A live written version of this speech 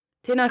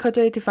Tēnā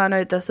koutou te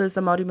whānau, this is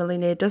the Māori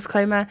Millionaire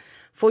disclaimer.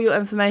 For your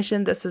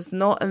information, this is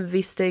not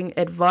investing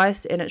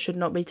advice and it should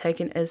not be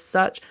taken as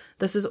such.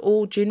 This is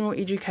all general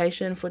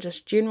education for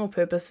just general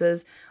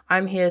purposes.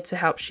 I'm here to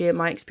help share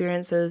my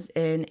experiences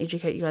and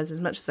educate you guys as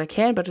much as I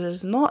can, but it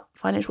is not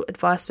financial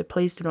advice, so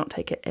please do not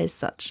take it as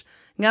such.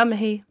 Ngā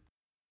mihi.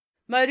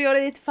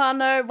 Moriori te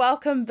whānau,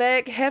 welcome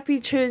back. Happy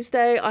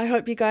Tuesday. I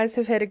hope you guys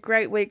have had a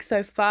great week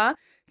so far.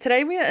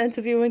 Today we are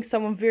interviewing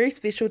someone very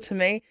special to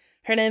me.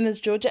 Her name is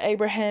Georgia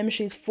Abraham.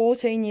 She's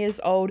 14 years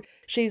old.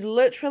 She's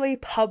literally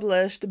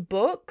published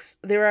books.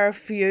 There are a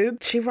few.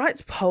 She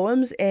writes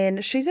poems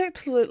and she's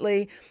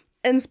absolutely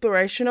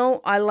inspirational.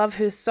 I love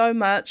her so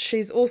much.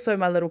 She's also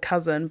my little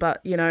cousin,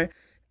 but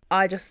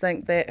I just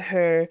think that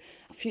her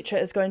future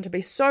is going to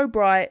be so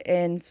bright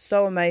and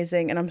so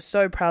amazing, and I'm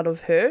so proud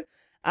of her.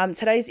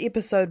 Today's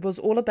episode was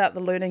all about the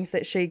learnings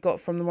that she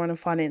got from the One in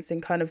Finance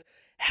and kind of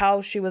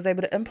how she was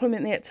able to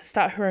implement that to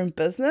start her own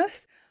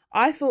business.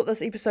 I thought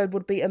this episode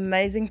would be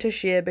amazing to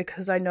share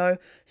because I know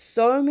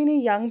so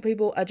many young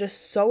people are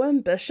just so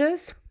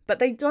ambitious, but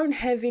they don't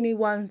have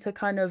anyone to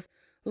kind of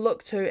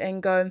look to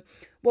and go,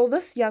 well,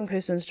 this young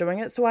person's doing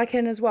it, so I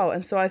can as well.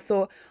 And so I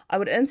thought I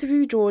would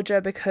interview Georgia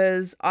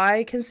because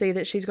I can see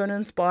that she's going to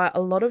inspire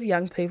a lot of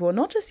young people,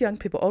 not just young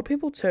people, old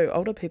people too,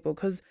 older people,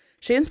 because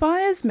she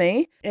inspires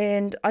me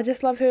and I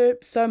just love her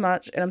so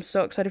much, and I'm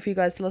so excited for you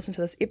guys to listen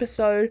to this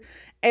episode.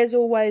 As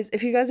always,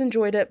 if you guys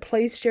enjoyed it,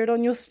 please share it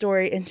on your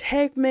story and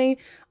tag me.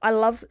 I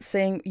love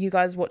seeing you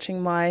guys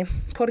watching my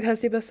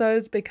podcast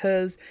episodes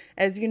because,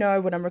 as you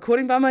know, when I'm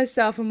recording by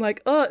myself, I'm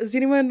like, oh, is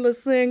anyone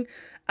listening?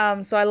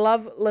 So I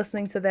love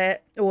listening to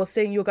that or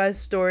seeing your guys'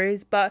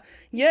 stories. But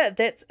yeah,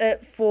 that's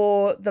it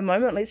for the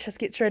moment. Let's just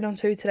get straight on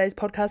to today's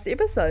podcast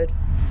episode.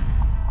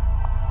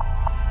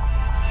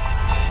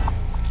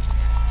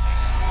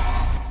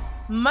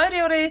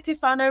 Moriori te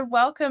whānau,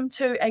 welcome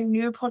to a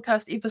new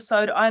podcast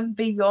episode. I'm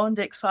beyond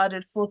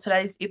excited for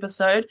today's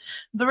episode.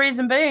 The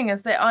reason being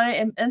is that I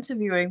am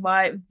interviewing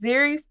my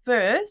very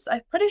first,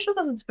 I'm pretty sure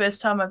this is the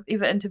first time I've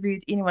ever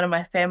interviewed anyone in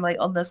my family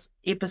on this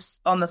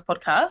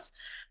podcast.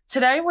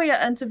 Today we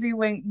are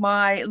interviewing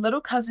my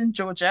little cousin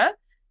Georgia.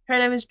 Her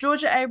name is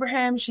Georgia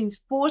Abraham.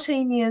 She's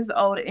 14 years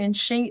old and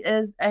she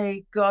is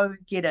a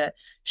go-getter.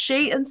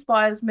 She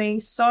inspires me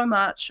so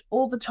much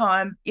all the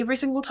time. Every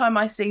single time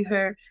I see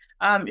her,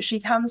 she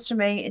comes to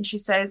me and she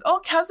says,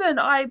 oh, cousin,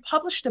 I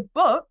published a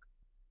book,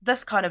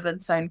 this kind of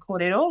insane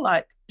kōrero,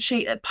 like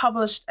she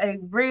published a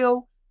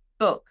real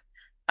book.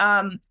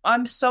 I'm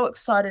so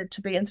excited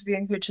to be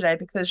interviewing her today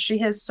because she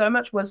has so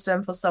much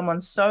wisdom for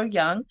someone so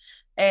young,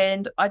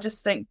 and I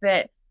just think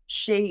that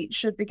she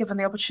should be given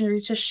the opportunity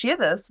to share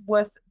this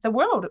with the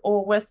world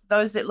or with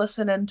those that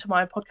listen into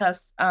my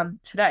podcast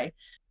today.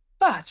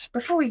 But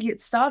before we get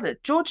started,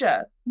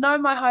 Georgia, no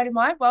mai haere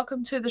mai,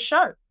 welcome to the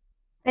show.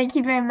 Thank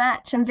you very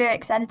much. I'm very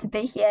excited to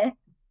be here.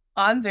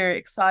 I'm very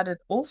excited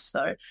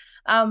also.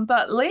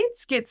 But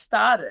let's get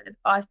started,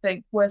 I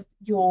think, with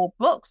your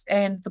books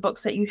and the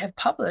books that you have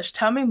published.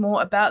 Tell me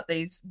more about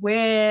these.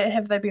 Where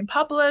have they been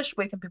published?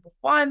 Where can people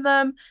find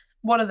them?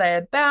 What are they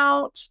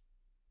about?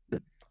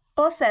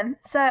 Awesome.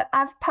 So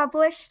I've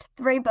published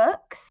 3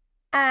 books.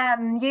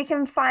 You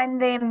can find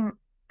them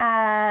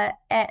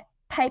at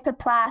Paper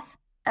Plus,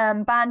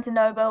 Barnes &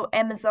 Noble,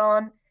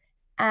 Amazon,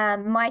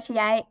 Mighty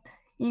Ape.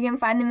 You can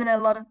find them in a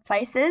lot of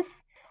places,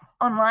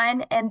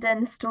 online and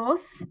in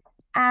stores.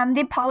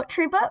 They're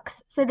poetry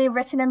books, so they're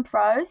written in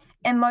prose,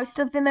 and most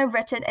of them are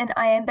written in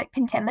iambic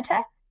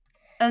pentameter.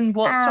 And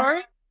what,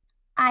 sorry?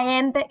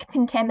 Iambic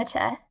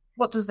pentameter.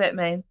 What does that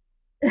mean?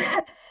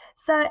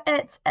 So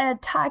it's a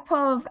type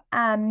of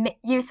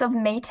use of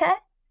meter.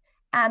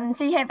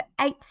 So you have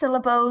 8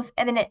 syllables,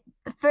 and then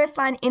the first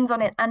line ends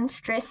on an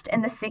unstressed,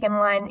 and the second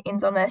line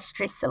ends on a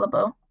stressed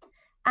syllable.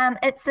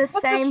 It's the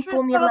same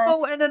formula. What's a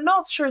syllable and a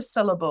not stressed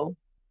syllable?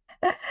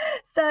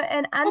 So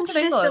an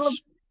unstressed syllable.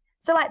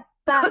 So like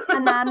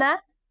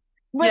banana.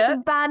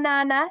 With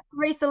banana,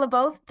 3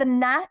 syllables. The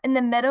na in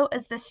the middle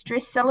is the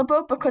stressed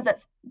syllable because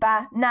it's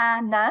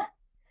banana.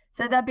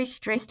 So they'll be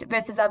stressed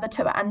versus the other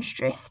 2 are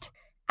unstressed.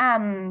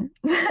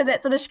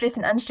 That's what a stressed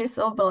and unstressed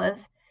syllable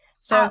is.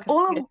 So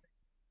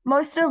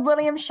most of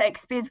William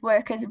Shakespeare's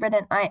work is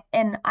written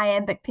in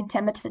iambic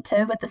pentameter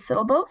too, with the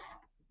syllables.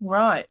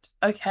 Right.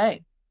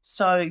 Okay.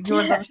 So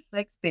you're a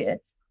Shakespeare.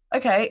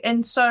 Okay,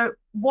 and so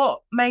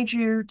what made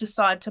you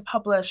decide to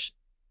publish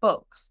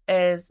books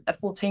as a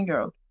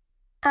 14-year-old?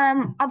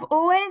 I've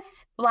always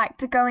liked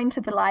to go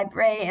into the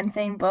library and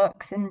seeing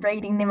books and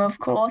reading them, of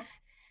course.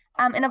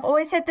 And I've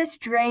always had this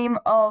dream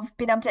of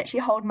being able to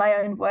actually hold my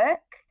own work.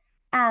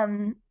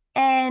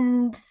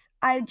 And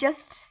I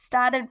just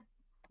started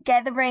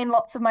gathering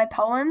lots of my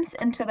poems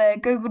into the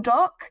Google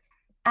Doc.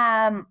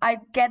 I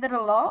gathered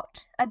a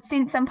lot. I'd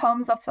sent some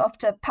poems off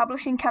to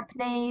publishing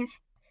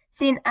companies,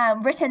 sent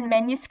written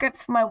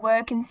manuscripts for my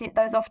work and sent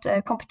those off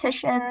to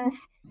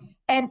competitions,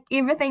 and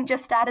everything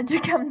just started to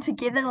come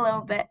together a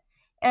little bit.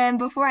 And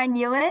before I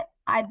knew it,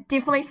 I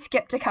definitely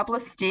skipped a couple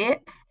of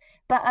steps,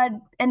 but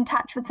I'm in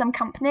touch with some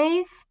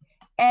companies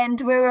and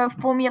we were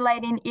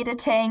formulating,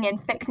 editing,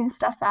 and fixing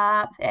stuff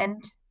up,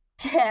 and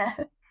yeah.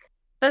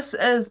 This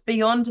is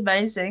beyond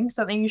amazing,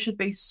 something you should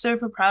be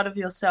super proud of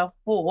yourself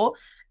for.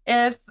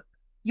 If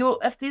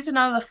if there's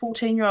another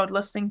 14-year-old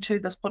listening to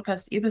this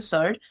podcast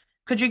episode,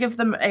 could you give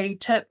them a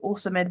tip or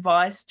some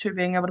advice to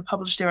being able to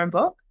publish their own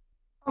book?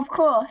 Of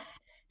course.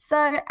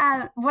 So,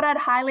 what I'd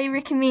highly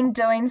recommend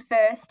doing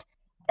first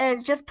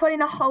is just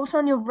putting a halt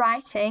on your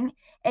writing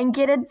and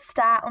get a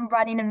start on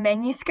writing a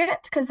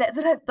manuscript, because that's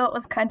what I thought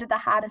was kind of the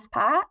hardest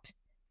part.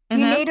 You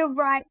need to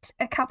write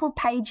a couple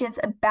pages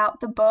about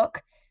the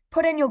book,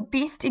 put in your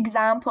best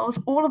examples.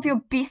 All of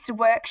your best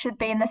work should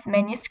be in this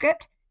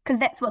manuscript, because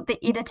that's what the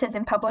editors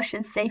and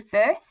publishers see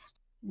first.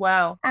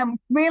 Wow.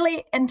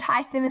 Really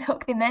entice them and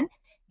hook them in,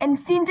 and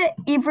send it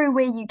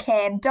everywhere you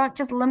can. Don't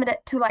just limit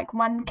it to like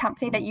one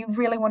company that you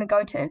really want to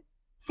go to.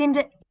 Send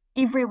it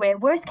everywhere.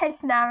 Worst case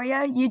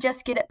scenario, you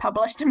just get it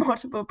published in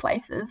multiple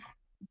places.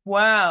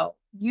 Wow.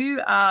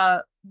 You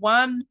are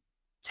one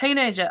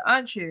teenager,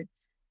 aren't you?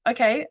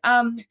 Okay.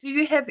 Do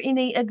you have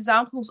any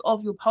examples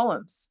of your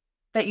poems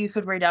that you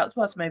could read out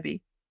to us,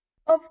 maybe?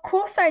 Of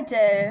course I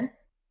do.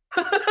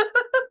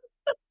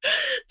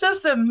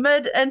 Just a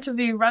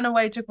mid-interview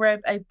runaway to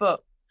grab a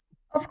book.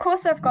 Of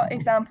course I've got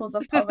examples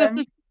of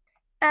poems.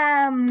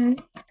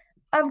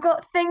 I've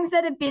got Things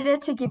That Are Better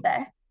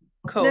Together.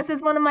 Cool. This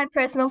is one of my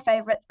personal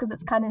favorites because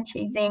it's kind of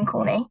cheesy and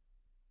corny.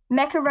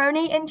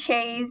 Macaroni and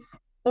cheese,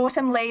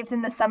 autumn leaves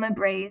in the summer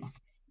breeze.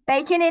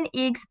 Bacon and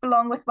eggs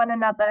belong with one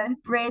another.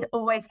 Bread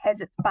always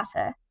has its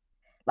butter.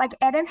 Like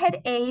Adam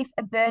had Eve,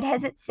 a bird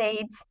has its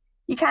seeds.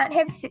 You can't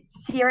have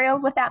cereal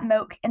without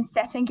milk, and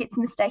satin gets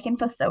mistaken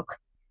for silk.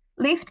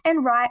 Left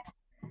and right,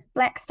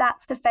 black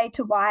starts to fade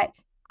to white.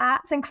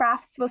 Arts and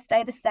crafts will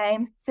stay the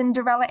same.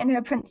 Cinderella and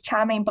her Prince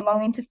Charming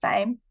belonging to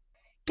fame.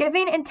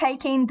 Giving and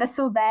taking, this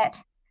or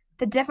that.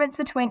 The difference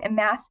between a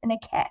mouse and a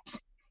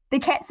cat. The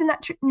cat's a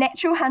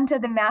natural hunter,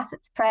 the mouse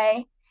its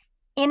prey.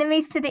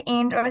 Enemies to the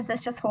end, or is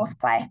this just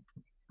horseplay?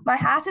 My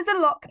heart is a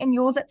lock and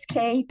yours its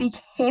key. Be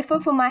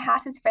careful, for my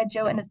heart is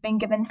fragile and has been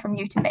given from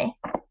you to me.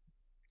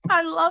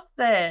 I love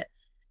that.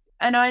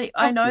 And I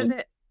know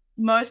that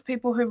most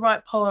people who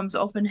write poems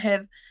often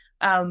have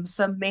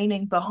some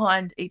meaning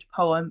behind each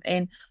poem,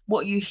 and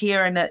what you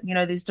hear in it,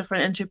 there's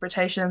different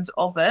interpretations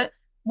of it.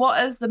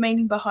 What is the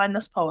meaning behind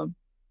this poem?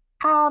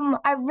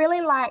 I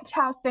really liked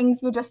how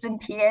things were just in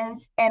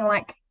pairs, and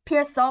like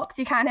pair of socks,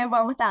 you can't have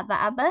one without the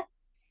other.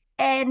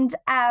 And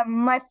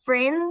my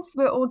friends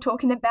were all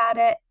talking about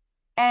it,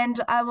 and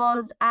I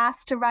was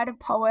asked to write a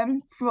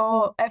poem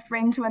for a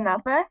friend to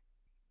another,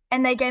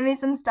 and they gave me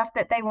some stuff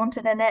that they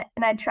wanted in it,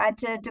 and I tried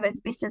to do as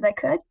best as I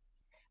could.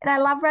 And I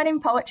love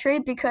writing poetry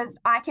because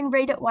I can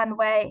read it one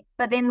way,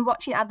 but then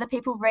watching other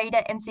people read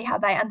it and see how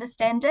they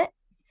understand it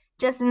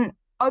just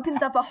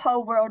opens up a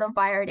whole world of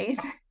varieties.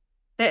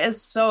 That is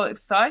so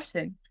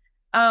exciting.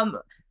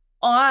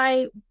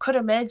 I could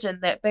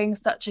imagine that being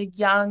such a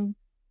young,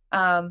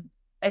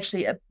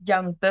 actually a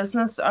young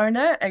business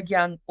owner, a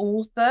young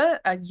author,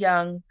 a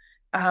young,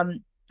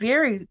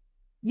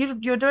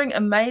 you're doing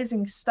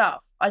amazing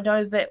stuff. I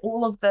know that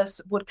all of this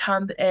would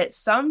come at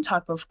some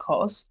type of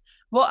cost.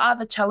 What are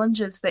the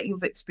challenges that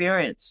you've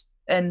experienced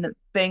in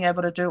being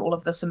able to do all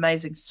of this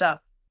amazing stuff?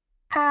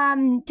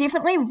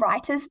 Definitely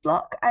writer's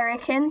block, I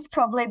reckon, is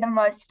probably the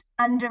most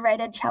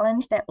underrated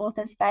challenge that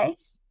authors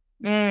face.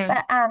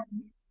 But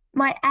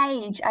my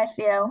age, I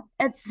feel,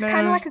 it's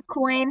kind of like a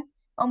coin.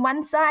 On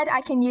one side,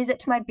 I can use it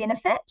to my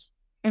benefit,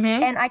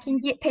 and I can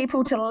get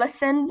people to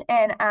listen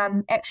and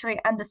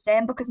actually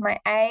understand because my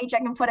age. I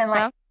can put in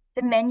like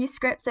the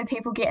manuscript so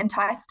people get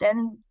enticed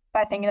in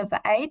by thinking of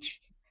the age.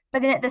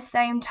 But then at the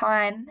same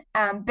time,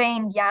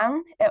 being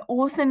young, it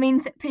also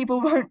means that people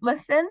won't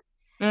listen.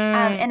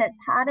 And it's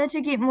harder to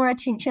get more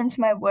attention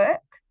to my work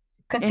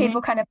because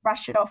people kind of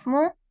brush it off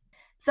more.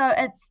 So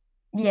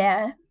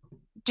yeah.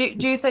 Do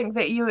you think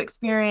that you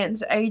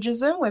experience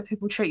ageism where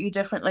people treat you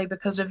differently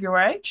because of your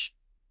age?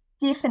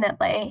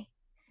 Definitely.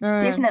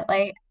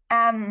 Definitely.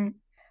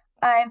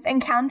 I've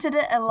encountered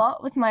it a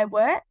lot with my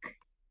work.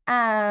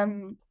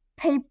 And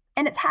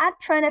it's hard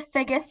trying to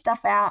figure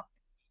stuff out.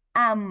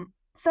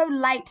 So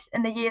late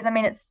in the years, I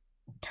mean, it's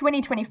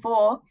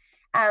 2024.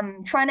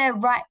 Trying to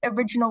write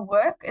original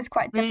work is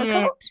quite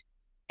difficult.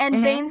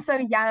 And being so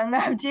young,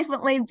 I've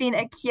definitely been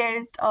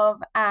accused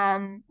of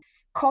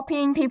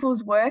copying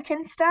people's work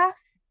and stuff.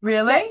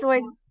 Really? So that's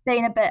always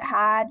been a bit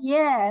hard.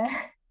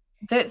 Yeah.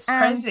 That's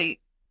crazy.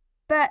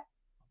 But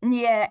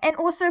yeah, and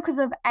also because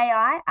of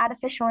AI,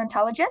 artificial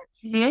intelligence.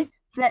 So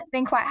that's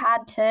been quite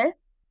hard too.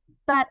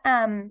 But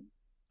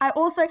I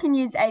also can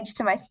use age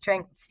to my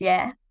strengths.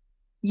 Yeah.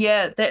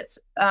 Yeah, that's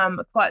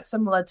quite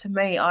similar to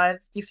me.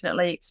 I've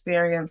definitely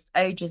experienced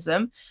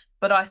ageism,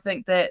 but I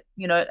think that,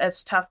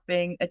 it's tough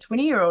being a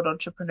 20-year-old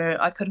entrepreneur.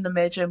 I couldn't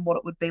imagine what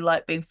it would be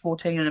like being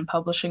 14 and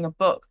publishing a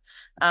book.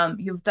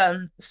 You've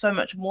done so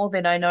much more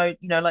than I know,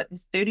 like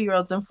there's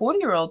 30-year-olds and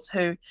 40-year-olds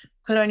who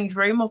could only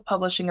dream of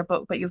publishing a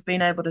book, but you've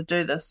been able to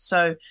do this.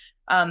 So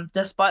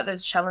despite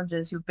those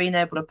challenges, you've been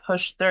able to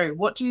push through.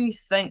 What do you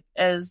think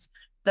is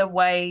the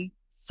way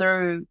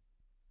through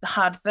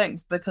hard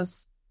things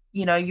because,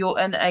 you're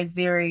in a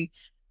very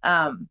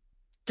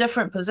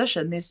different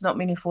position. There's not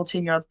many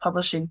 14-year-olds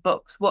publishing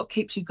books. What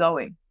keeps you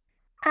going?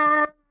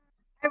 Um,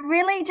 I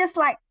really just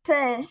like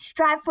to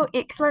strive for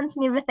excellence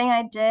in everything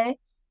I do.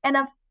 And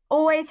I've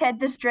always had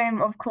this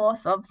dream, of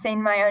course, of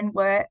seeing my own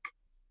work.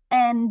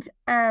 And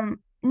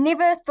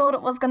never thought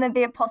it was going to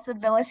be a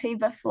possibility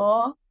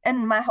before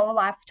in my whole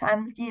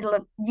lifetime,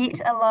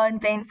 yet alone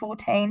being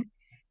 14.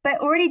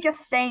 But already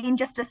just seeing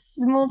just a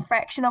small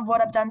fraction of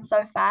what I've done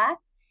so far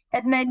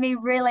has made me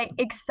really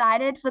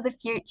excited for the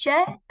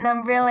future. And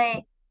I'm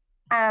really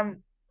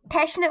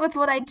passionate with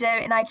what I do,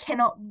 and I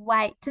cannot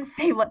wait to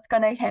see what's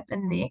going to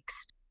happen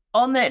next.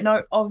 On that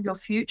note of your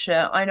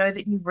future, I know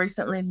that you've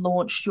recently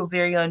launched your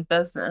very own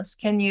business.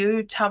 Can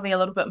you tell me a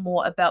little bit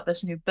more about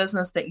this new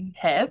business that you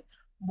have?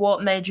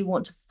 What made you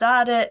want to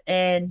start it,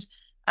 and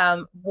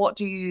what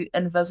do you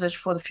envisage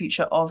for the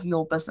future of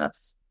your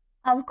business?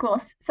 Of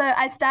course. So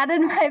I started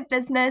my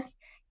business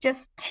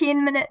just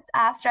 10 minutes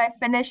after I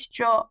finished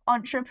your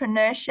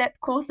entrepreneurship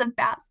course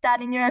about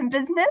starting your own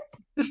business.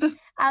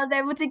 I was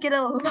able to get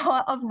a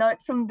lot of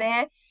notes from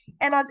there.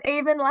 And I was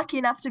even lucky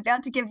enough to be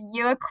able to give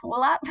you a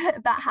call up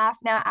about half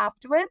an hour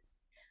afterwards.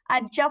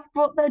 I just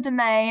bought the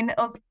domain. It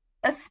was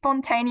a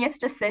spontaneous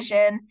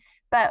decision.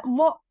 But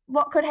what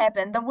could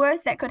happen? The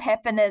worst that could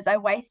happen is I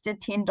wasted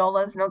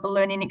 $10 and it was a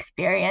learning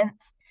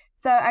experience.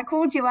 So I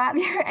called you up.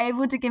 You were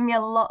able to give me a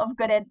lot of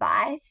good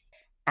advice.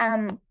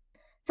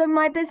 So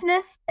my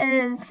business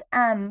is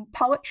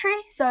poetry.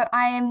 So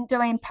I am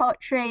doing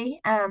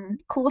poetry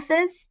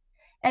courses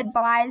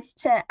advised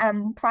to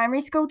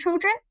primary school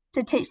children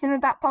to teach them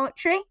about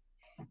poetry.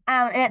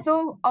 And it's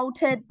all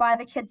altered by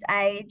the kids'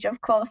 age, of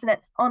course, and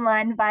it's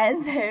online via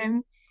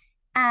Zoom.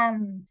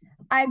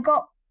 I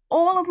got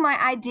all of my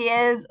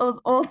ideas. It was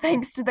all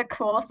thanks to the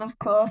course, of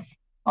course.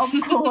 Of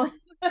course.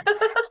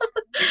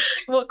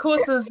 What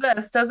course is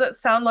this? Does it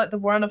sound like the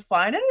Warrant of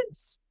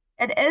Finance?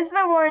 It is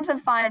the Warrant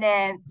of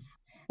Finance.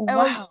 It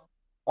was Wow.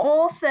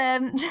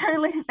 awesome,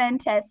 truly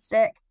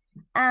fantastic.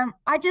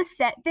 I just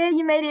sat there.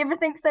 You made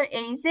everything so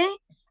easy,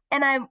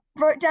 and I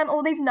wrote down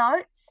all these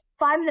notes.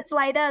 5 minutes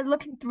later, I was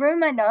looking through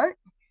my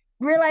notes,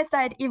 realized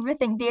I had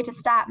everything there to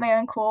start my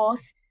own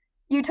course.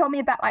 You told me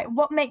about like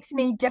what makes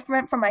me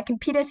different from my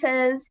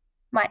competitors,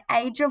 my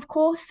age, of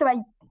course. So I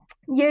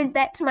used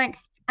that to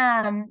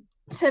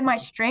my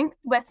strength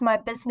with my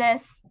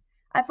business.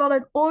 I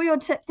followed all your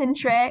tips and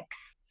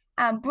tricks,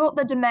 brought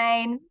the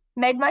domain,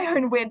 made my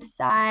own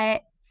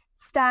website,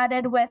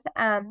 started with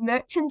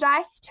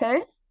merchandise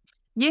too.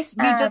 Yes,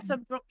 you did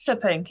some drop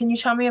shipping. Can you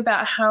tell me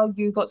about how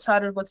you got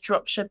started with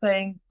drop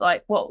shipping?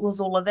 Like, what was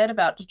all of that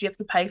about? Did you have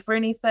to pay for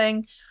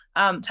anything?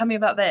 Tell me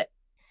about that.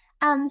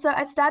 So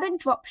I started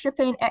drop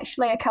shipping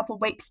actually a couple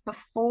weeks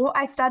before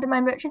I started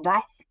my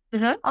merchandise.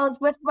 Mm-hmm. I was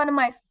with one of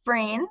my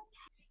friends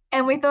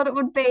and we thought it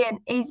would be an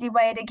easy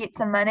way to get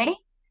some money.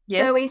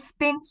 So we Yes.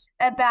 spent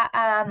about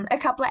a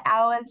couple of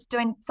hours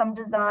doing some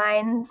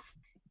designs,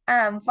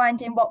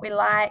 finding what we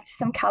liked,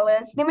 some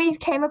colors. Then we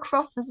came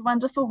across this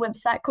wonderful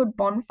website called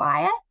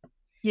Bonfire,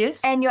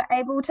 Yes. and you're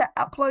able to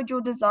upload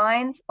your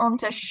designs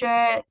onto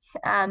shirts,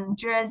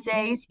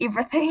 jerseys,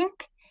 everything,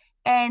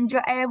 and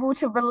you're able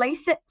to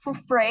release it for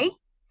free,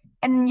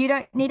 and you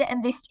don't need to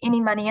invest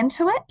any money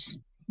into it.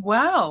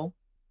 Wow.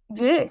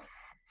 Yes.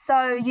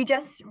 So you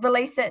just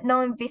release it,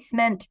 no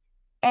investment,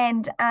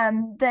 and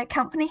the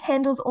company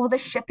handles all the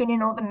shipping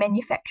and all the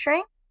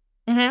manufacturing.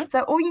 Mm-hmm. So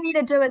all you need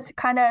to do is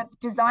kind of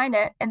design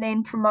it and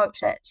then promote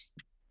it.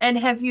 And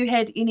have you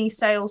had any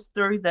sales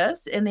through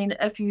this? And then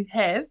if you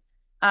have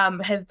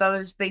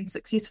those been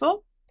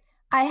successful?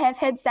 I have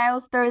had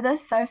sales through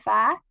this so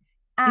far,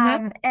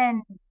 Mm-hmm.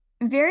 and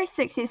very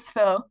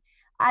successful.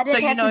 I So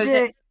didn't have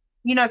to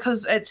do,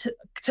 because it's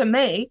to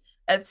me,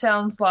 it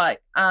sounds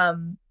like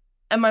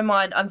in my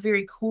mind, I'm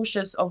very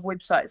cautious of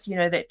websites,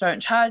 that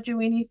don't charge you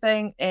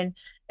anything, and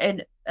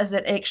is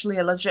it actually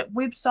a legit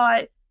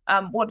website?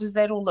 What does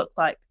that all look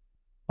like?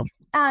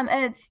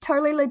 it's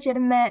totally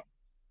legitimate.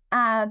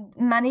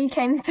 Money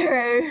came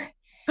through,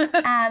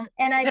 and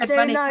You've I had do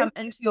money know come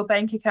into your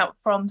bank account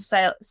from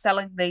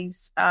selling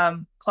these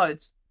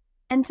clothes.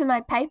 into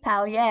my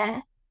PayPal,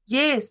 yeah.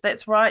 Yes,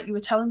 that's right. You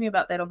were telling me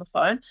about that on the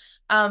phone.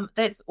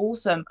 That's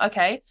awesome.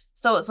 Okay,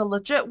 so it's a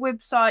legit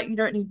website. You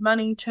don't need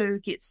money to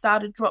get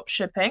started drop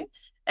shipping.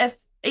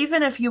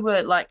 Even if you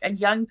were like a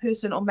young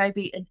person or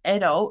maybe an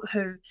adult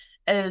who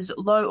is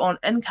low on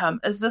income,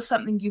 is this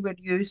something you would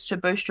use to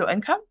boost your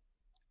income?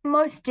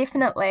 Most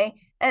definitely.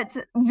 It's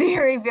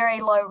very,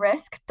 very low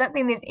risk. Don't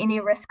think there's any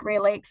risk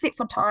really, except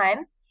for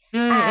time.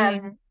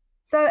 Mm-mm,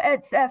 So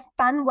it's a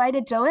fun way to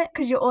do it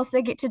because you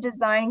also get to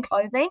design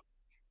clothing.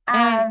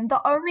 mm,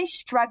 The only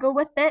struggle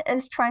with it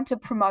is trying to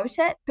promote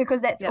it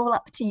because that's yep. all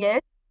up to you.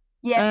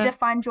 You have to Mm.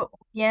 find your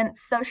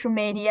audience, social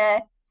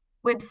media,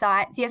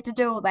 websites. You have to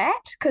do all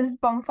that because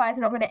Bonfire's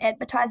not going to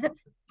advertise it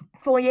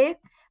for you.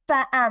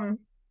 But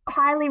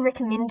highly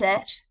recommend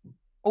it.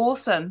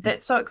 Awesome.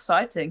 That's so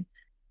exciting.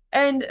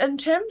 And in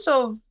terms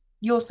of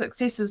your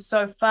successes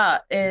so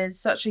far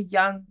as such a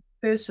young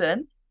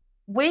person,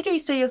 where do you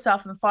see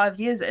yourself in 5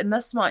 years? And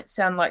this might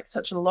sound like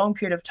such a long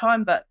period of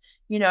time, but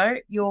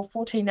you're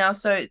 14 now,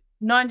 so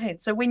 19.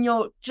 So when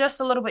you're just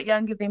a little bit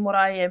younger than what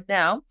I am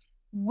now,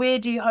 where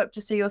do you hope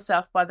to see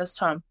yourself by this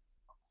time?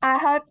 I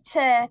hope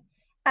to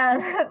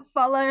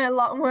follow a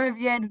lot more of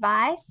your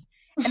advice,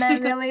 and I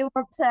really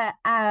want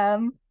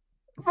to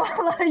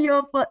follow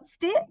your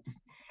footsteps.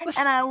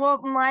 And I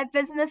want my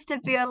business to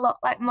be a lot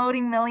like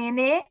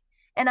Multi-Millionaire.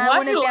 And I Why are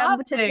want to you be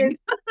able to do laughing?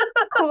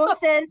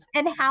 courses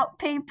and help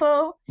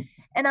people.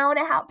 And I want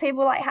to help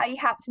people like how you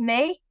helped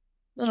me,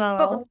 but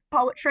with Oh,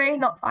 poetry,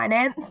 not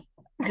finance.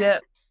 yeah.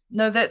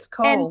 No, that's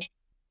And cool.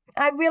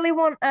 I really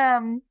want,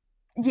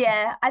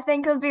 yeah, I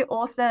think it would be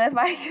awesome if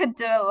I could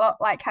do a lot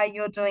like how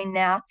you're doing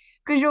now,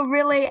 because you're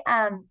really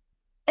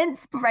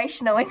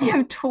inspirational and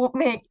you've taught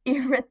me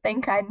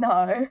everything I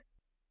know.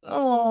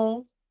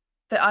 Oh,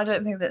 that I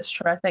don't think that's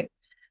true. I think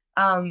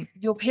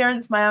your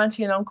parents, my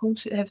auntie and uncle,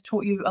 have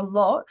taught you a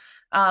lot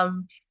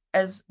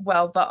as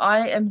well. But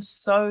I am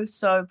so,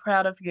 so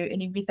proud of you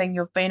and everything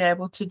you've been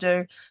able to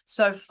do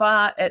so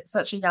far at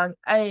such a young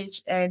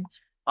age. And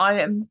I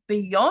am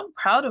beyond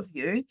proud of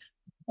you.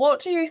 What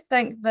do you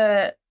think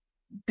the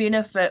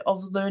benefit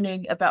of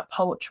learning about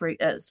poetry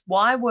is?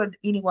 Why would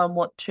anyone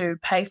want to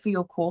pay for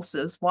your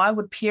courses? Why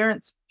would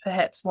parents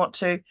perhaps want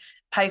to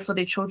pay for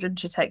their children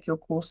to take your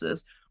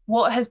courses?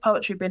 What has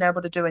poetry been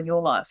able to do in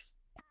your life?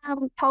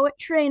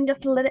 Poetry and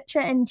just literature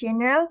in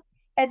general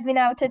has been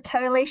able to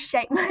totally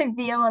shape my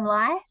view on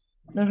life.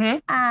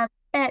 Mm-hmm.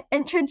 It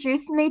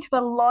introduced me to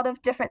a lot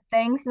of different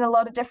things and a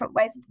lot of different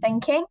ways of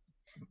thinking.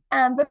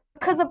 But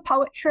because of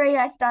poetry,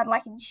 I started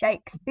liking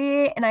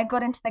Shakespeare and I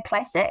got into the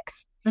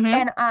classics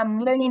Mm-hmm.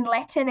 and learning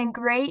Latin and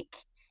Greek.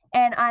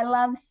 And I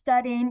love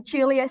studying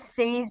Julius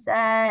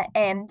Caesar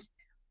and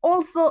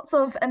all sorts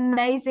of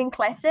amazing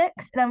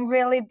classics. And I'm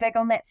really big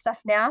on that stuff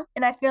now.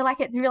 And I feel like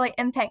it's really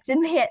impacted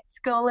me at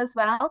school as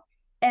well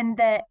in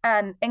the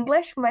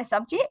English for my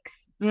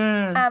subjects.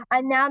 Mm. I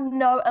now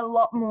know a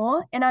lot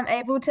more and I'm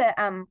able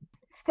to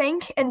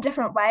think in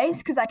different ways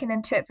because I can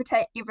interpret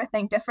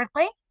everything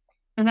differently.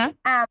 Mm-hmm.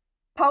 Um,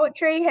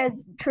 Poetry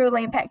has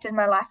truly impacted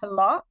my life a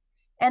lot,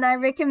 and I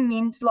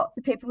recommend lots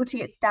of people to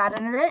get started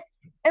in it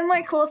in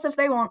my course if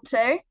they want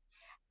to,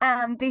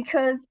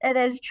 because it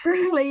has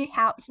truly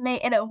helped me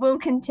and it will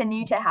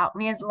continue to help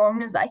me as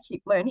long as I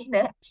keep learning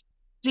it.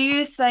 Do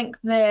you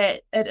think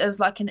that it is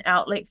like an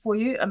outlet for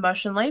you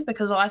emotionally?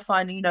 Because I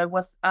find,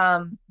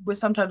 with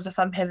sometimes if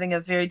I'm having a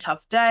very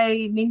tough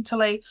day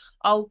mentally,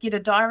 I'll get a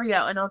diary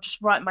out and I'll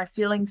just write my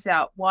feelings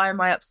out. Why am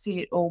I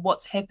upset or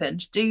what's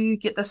happened? Do you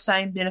get the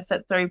same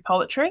benefit through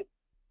poetry?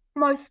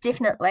 Most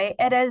definitely,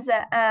 it is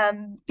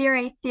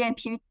very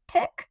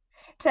therapeutic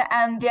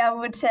to be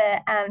able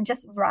to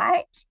just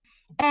write,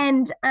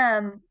 and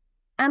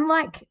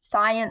unlike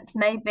science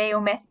maybe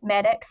or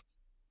mathematics,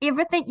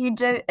 everything you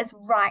do is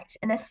right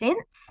in a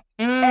sense.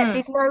 Mm.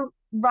 There's no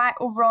right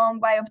or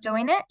wrong way of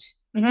doing it.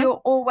 Mm-hmm.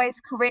 You're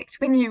always correct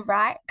when you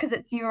write because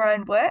it's your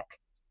own work.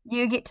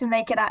 You get to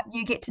make it up.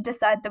 You get to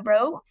decide the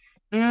rules.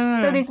 So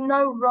Mm. there's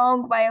no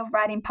wrong way of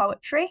writing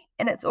poetry,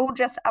 and it's all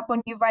just up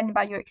on you writing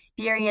about your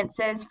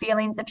experiences,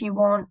 feelings if you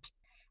want,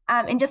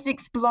 and just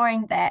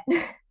exploring that.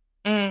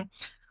 Mm.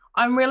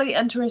 I'm really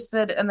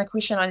interested in the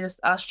question I just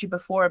asked you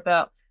before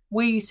about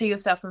where you see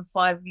yourself in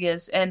 5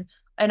 years, and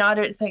I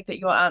don't think that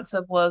your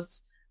answer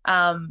was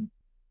um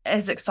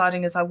as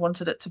exciting as I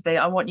wanted it to be.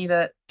 I want you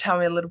to tell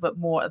me a little bit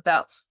more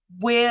about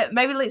where,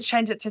 maybe let's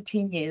change it to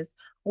 10 years.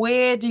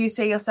 Where do you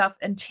see yourself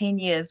in 10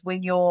 years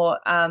when you're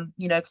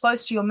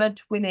close to your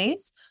mid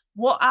 20s?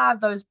 What are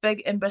those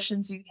big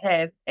ambitions you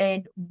have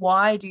and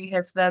why do you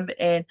have them,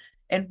 and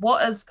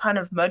what is kind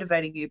of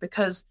motivating you?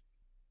 Because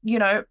you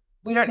know,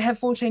 we don't have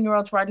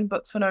 14-year-olds writing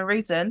books for no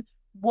reason.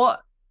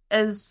 What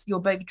is your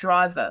big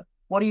driver?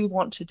 What do you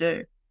want to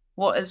do?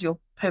 What is your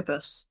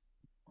purpose?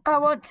 I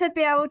want to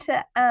be able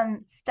to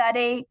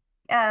study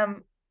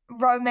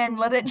Roman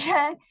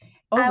literature.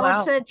 Oh, I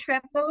want wow. to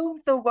travel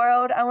the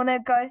world. I want to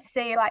go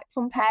see like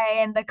Pompeii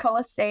and the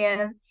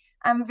Colosseum.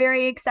 I'm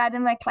very excited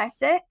in my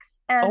classics,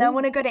 and I Oh,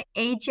 want to go to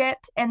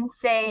Egypt and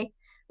see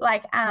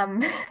like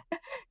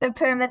the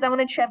pyramids. I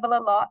want to travel a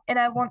lot, and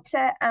I want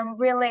to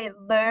really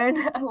learn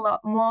a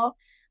lot more.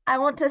 I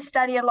want to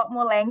study a lot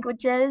more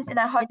languages, and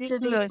I hope very to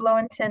be good.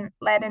 fluent in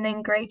Latin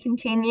and Greek in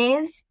 10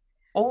 years.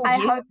 Oh, I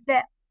yes, hope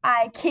that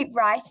I keep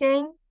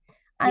writing.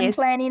 I'm yes.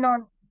 planning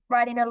on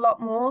writing a lot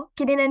more,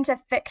 getting into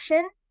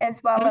fiction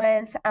as well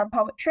Mm, as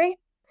poetry.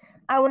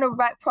 I want to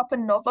write proper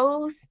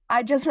novels.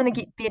 I just want to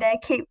get better,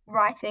 keep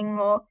writing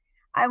more.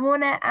 I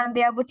want to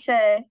be able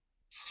to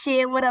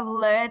share what I've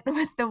learned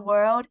with the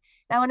world.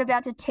 I want to be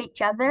able to teach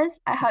others.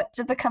 I hope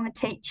to become a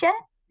teacher,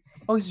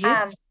 oh, um,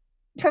 yes.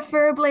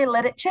 preferably a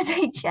literature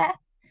teacher,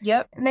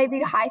 Yep.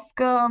 maybe high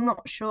school, I'm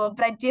not sure,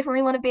 but I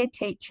definitely want to be a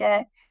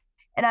teacher.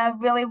 And I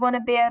really want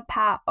to be a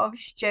part of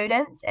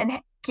students and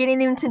getting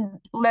them to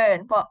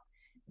learn what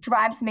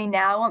drives me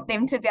now. I want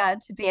them to be able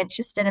to be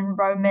interested in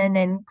Roman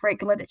and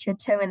Greek literature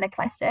too, in the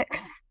classics.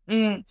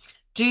 Mm.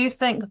 Do you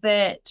think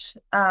that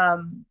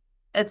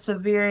it's a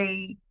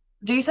very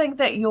Do you think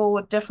that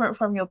you're different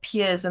from your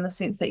peers in the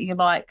sense that you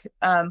like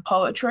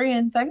poetry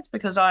and things?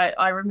 Because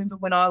I remember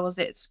when I was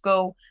at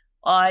school,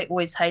 I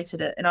always hated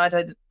it, and I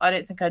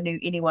don't think I knew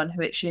anyone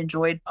who actually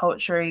enjoyed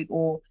poetry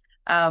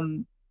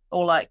um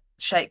or like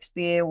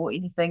Shakespeare or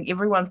anything.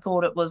 Everyone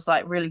thought it was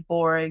like really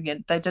boring,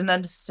 and they didn't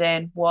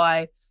understand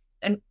why.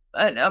 And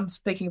I'm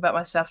speaking about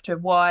myself too.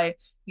 Why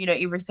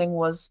everything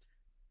was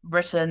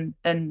written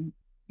in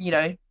you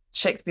know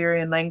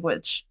Shakespearean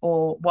language,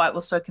 or why it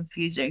was so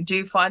confusing. Do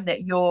you find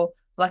that you're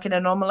like an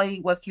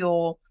anomaly with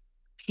your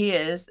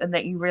peers and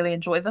that you really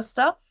enjoy this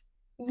stuff?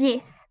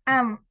 Yes,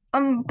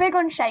 I'm big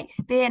on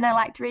Shakespeare and I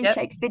like to read Yep,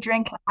 Shakespeare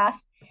during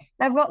class.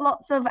 And I've got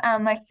lots of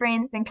my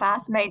friends and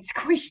classmates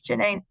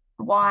questioning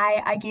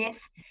why, I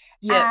guess.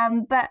 yep,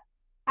 But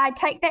I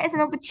take that as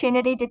an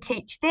opportunity to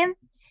teach them.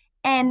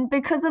 And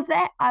because of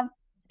that, I've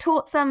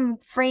taught some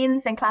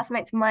friends and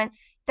classmates of mine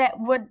that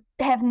would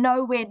have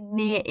nowhere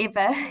near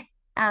ever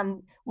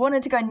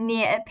wanted to go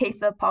near a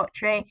piece of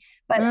poetry,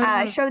 but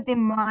I mm, showed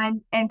them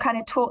mine and kind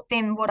of taught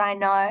them what I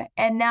know.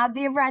 And now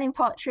they're writing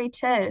poetry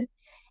too.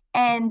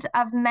 And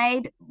I've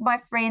made my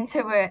friends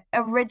who were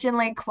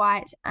originally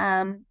quite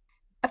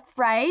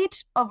afraid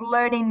of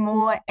learning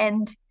more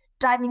and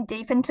diving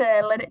deep into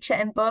literature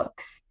and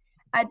books.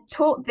 I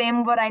taught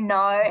them what I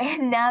know,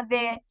 and now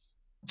they're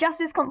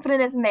just as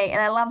confident as me.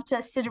 And I love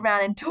to sit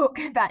around and talk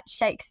about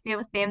Shakespeare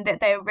with them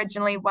that they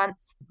originally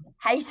once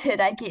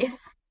hated, I guess.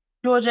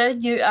 Georgia,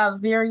 you are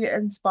very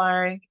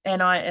inspiring,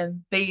 and I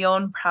am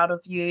beyond proud of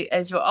you.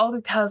 As your older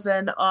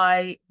cousin,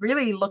 I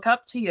really look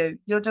up to you.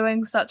 You're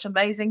doing such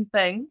amazing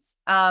things.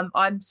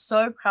 I'm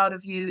so proud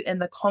of you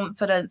and the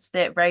confidence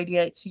that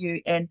radiates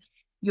you, and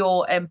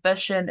your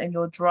ambition and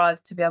your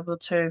drive to be able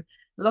to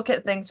look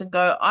at things and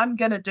go, I'm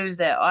going to do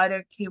that. I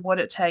don't care what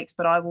it takes,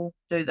 but I will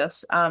do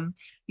this.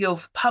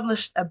 You've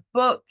published a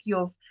book,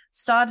 you've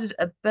started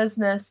a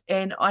business,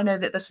 and I know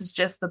that this is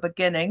just the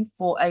beginning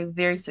for a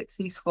very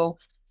successful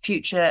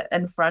future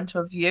in front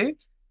of you.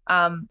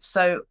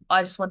 So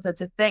I just wanted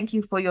to thank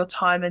you for your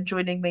time and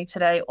joining me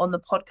today on the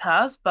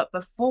podcast. But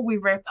before we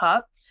wrap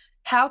up,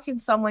 how can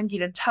someone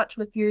get in touch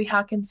with you?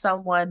 How can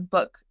someone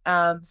book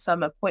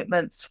some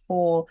appointments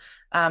for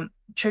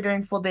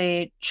tutoring for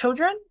their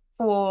children,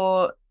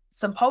 for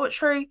some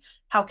poetry?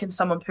 How can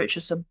someone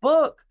purchase a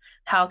book?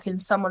 How can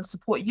someone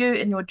support you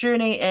in your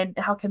journey? And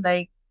how can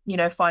they,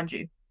 find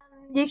you?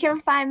 You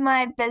can find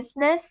my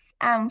business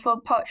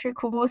for poetry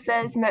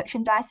courses,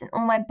 merchandise, and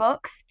all my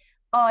books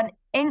on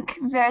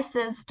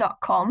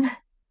inkverses.com.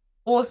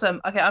 Awesome.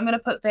 Okay, I'm going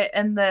to put that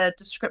in the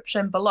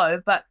description below.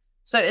 But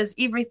so is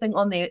everything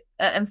on there?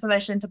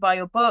 Information to buy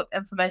your book,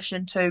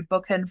 information to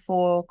book in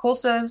for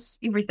courses,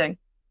 everything.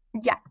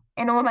 Yeah,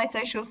 and all my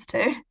socials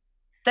too.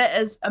 That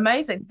is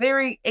amazing.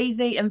 Very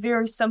easy and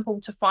very simple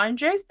to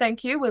find you.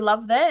 Thank you. We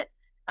love that.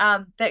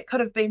 That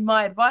could have been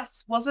my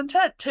advice, wasn't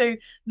it? To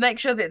make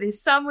sure that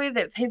there's somewhere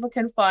that people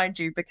can find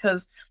you,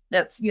 because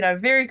that's,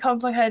 very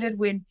complicated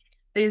when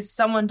there's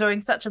someone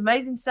doing such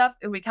amazing stuff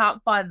and we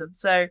can't find them.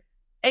 So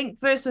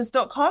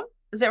inkverses.com,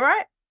 is that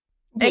right?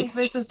 Yes.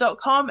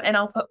 Inkverses.com, and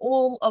I'll put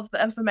all of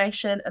the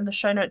information in the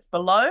show notes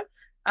below.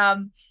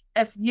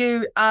 If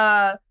you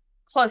are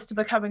close to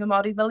becoming a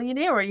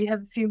multi-millionaire or you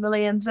have a few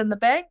millions in the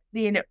bank,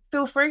 then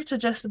feel free to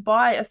just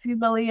buy a few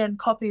million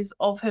copies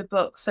of her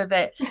book so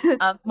that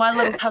my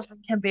little cousin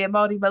can be a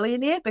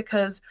multi-millionaire,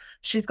 because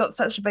she's got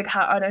such a big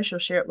heart. I know she'll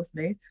share it with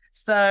me.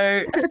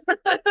 So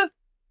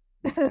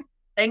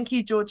thank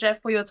you, Georgia,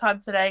 for your time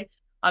today.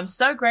 I'm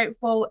so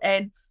grateful.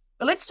 And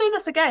let's do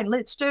this again.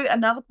 Let's do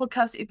another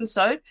podcast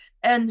episode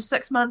in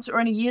 6 months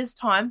or in a year's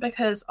time,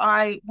 because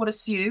I would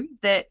assume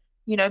that,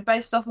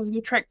 based off of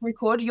your track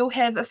record, you'll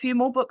have a few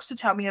more books to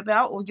tell me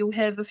about, or you'll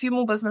have a few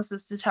more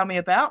businesses to tell me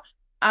about.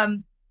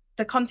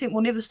 The content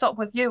will never stop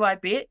with you, I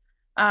bet.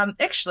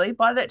 Actually,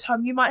 by that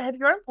time, you might have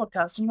your own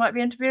podcast and you might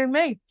be interviewing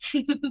me.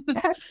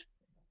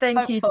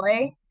 Thank you.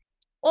 Hopefully.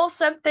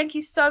 Awesome. Thank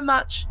you so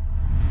much.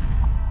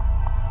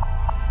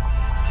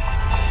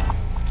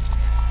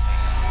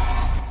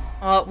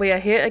 We are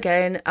here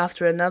again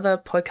after another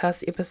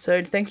podcast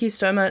episode. Thank you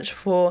so much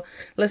for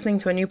listening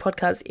to a new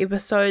podcast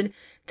episode.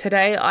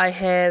 Today I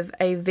have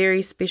a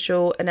very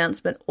special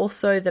announcement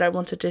also that I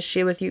wanted to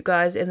share with you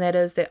guys, and that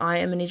is that I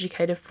am an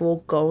educator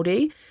for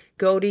Goldie.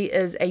 Goldie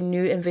is a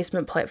new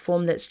investment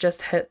platform that's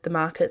just hit the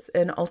markets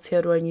in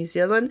Aotearoa, New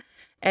Zealand.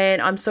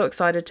 And I'm so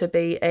excited to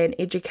be an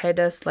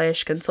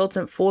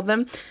educator/consultant for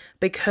them,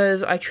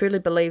 because I truly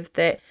believe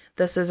that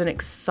this is an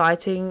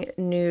exciting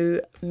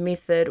new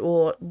method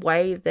or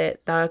way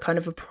that they're kind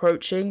of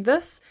approaching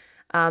this.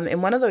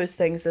 And one of those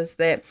things is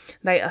that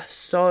they are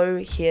so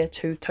here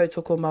to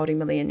tautoko Māori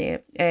millionaire.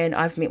 And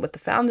I've met with the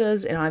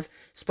founders and I've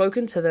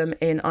spoken to them,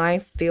 and I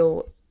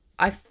feel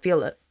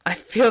it. I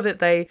feel that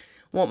they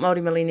want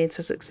Māori millionaire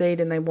to succeed,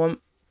 and they want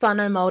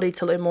whānau Māori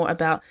to learn more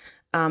about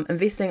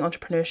investing,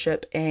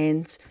 entrepreneurship,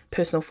 and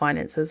personal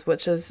finances,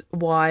 which is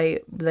why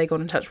they got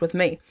in touch with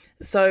me.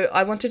 So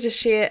I wanted to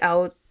share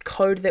our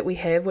code that we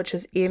have, which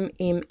is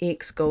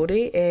MMX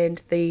Goldie,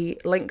 and the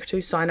link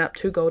to sign up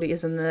to Goldie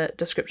is in the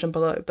description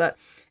below. But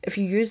if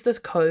you use this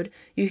code,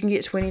 you can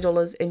get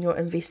 $20 in your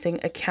investing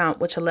account,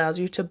 which allows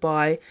you to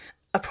buy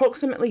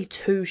approximately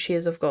 2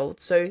 shares of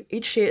gold. So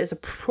each share is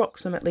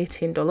approximately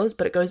 $10,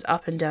 but it goes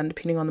up and down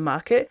depending on the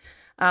market.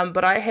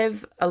 But I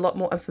have a lot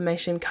more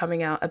information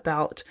coming out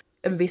about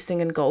investing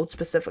in gold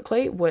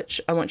specifically,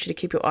 which I want you to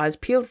keep your eyes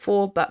peeled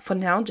for. But for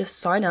now, just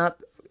sign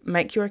up,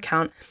 make your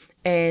account,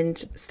 and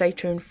stay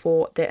tuned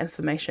for that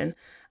information.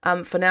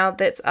 For now,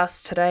 that's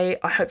us today.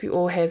 I hope you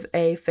all have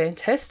a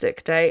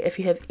fantastic day. If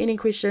you have any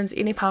questions,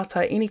 any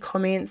pātai, any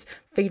comments,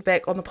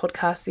 feedback on the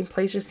podcast, then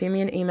please just send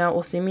me an email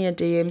or send me a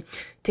DM.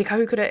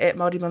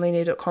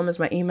 tekahukura@maorimillionaire.com is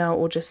my email,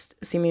 or just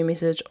send me a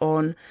message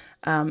on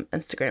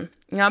Instagram.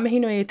 Ngā mihi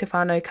nui e te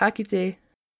whānau, ka kite.